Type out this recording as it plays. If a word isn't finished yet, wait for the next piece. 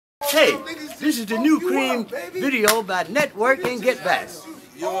Hey, this is the new Cream video about network and get back.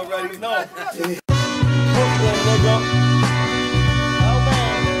 You already know.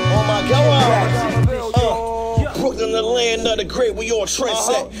 Oh my God. Brooklyn, the land of the great, we all trends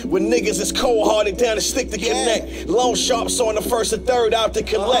at. When niggas is cold-hearted, down to stick to connect. Loan sharps on the first and third out to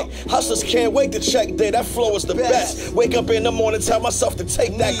collect. Hustlers can't wait to check day, that flow is the best. Wake up in the morning, tell myself to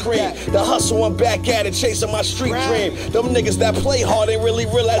take that cream. The hustle, I'm back at it, chasing my street dream. Them niggas that play hard ain't really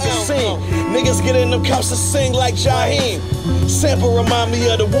realize the scene. Niggas get in them cups to sing like Jaheim. Sample remind me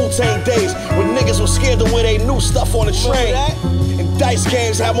of the Wu-Tang days, when niggas was scared to wear they new stuff on the train. And dice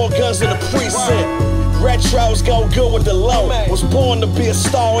games had more guns than the precinct. Retros go good with the low. Was born to be a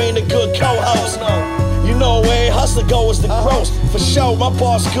star, ain't a good co-host. You know where a hustler go is the gross. For sure, my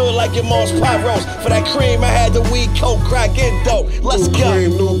boss good like your mom's pot roast. For that cream, I had the weed, coke, crack, and dope. Let's go.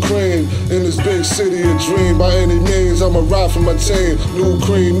 New cream, in this big city a dream. By any means, I'ma ride for my team. New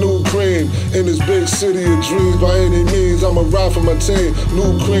cream, in this big city of dreams. By any means, I'ma ride for my team.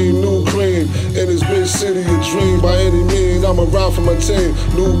 New cream, in this big city of dreams. By any means, I'ma ride for my team.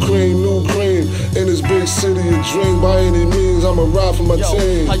 New cream, in this big city of dreams. By any means, I'ma ride for my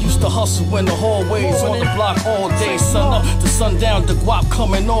team. I used to hustle in the hallways on the block all day, sun up to sundown, the guap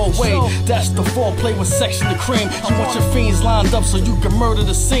coming all way. That's the foreplay with section of cream. You want your fiends lined up so you can murder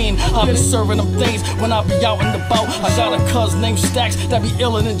the scene. I be serving them things when I be out and about. I got a cuz named Stacks that be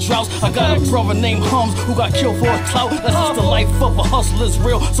illin' in droughts. I got a brother named Hums who got killed for his clout. That's just the life of a hustler, it's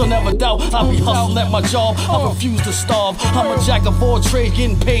real, so never doubt. I be hustling at my job, I refuse to starve. I'm a jack of all trades,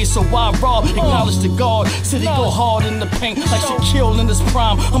 getting paid, so why rob? Acknowledge the guard, city go hard in the paint like she killed in this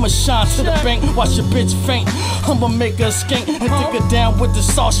prime. I'ma shine to the bank, watch your bitch faint. I'ma make her skink and take her down with the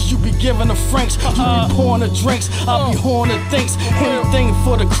sausage. You be giving the franks, you be pouring the drinks, I be pouring the things. Anything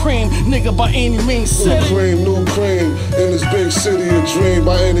for the cream, nigga, by any means. New cream, in this big city of dream.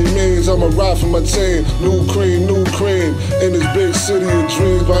 By any means, I'ma ride for my team. New cream, in this big city of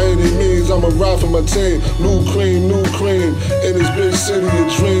dreams. By any means, I'ma ride for my team. New cream, in this big city of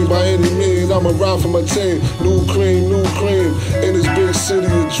dreams. By any means, I'ma ride for my team. New cream, in this big city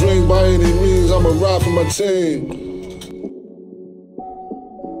of dreams. By any means, I'ma ride for my team.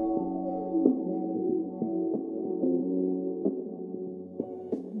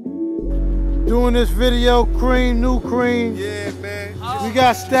 Doing this video, Cream, new Cream. Yeah, man. We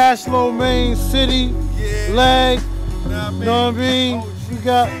got Stash, Lomain, City, Leg, you know what I mean? We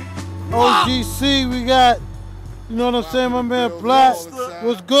got OGC, we got, you know what I'm saying, my man Black.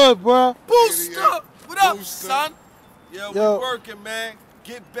 What's good, bro? Boosta! What up, son? Yo. We working, man.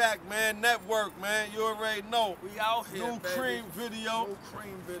 Get back, man. Network, man. You already know. We out here, New Cream video. New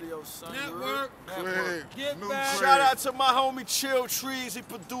Cream video, son. Network. Get back. Shout out to my homie Chill Trees. He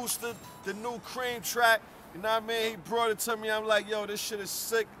produced the new Cream track. You know what I mean? He brought it to me. I'm like, yo, this shit is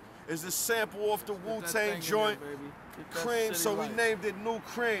sick. It's a sample off the Wu-Tang joint. Cream, so we named it New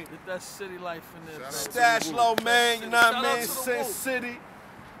Cream. Get that city life in there. Stash Lomain, you know what I mean? Cint City,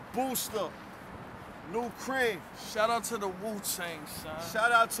 Boosta, New Cream. Shout out to the Wu-Tang, son.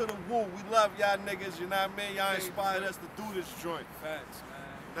 Shout out to the Wu. We love y'all niggas, you know what I mean? Y'all inspired us to do this joint. Facts, man.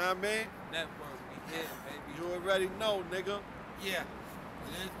 You know what I mean? Network, we hit, baby. You already know, nigga. Yeah,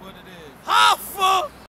 it is what it is. Hoffa!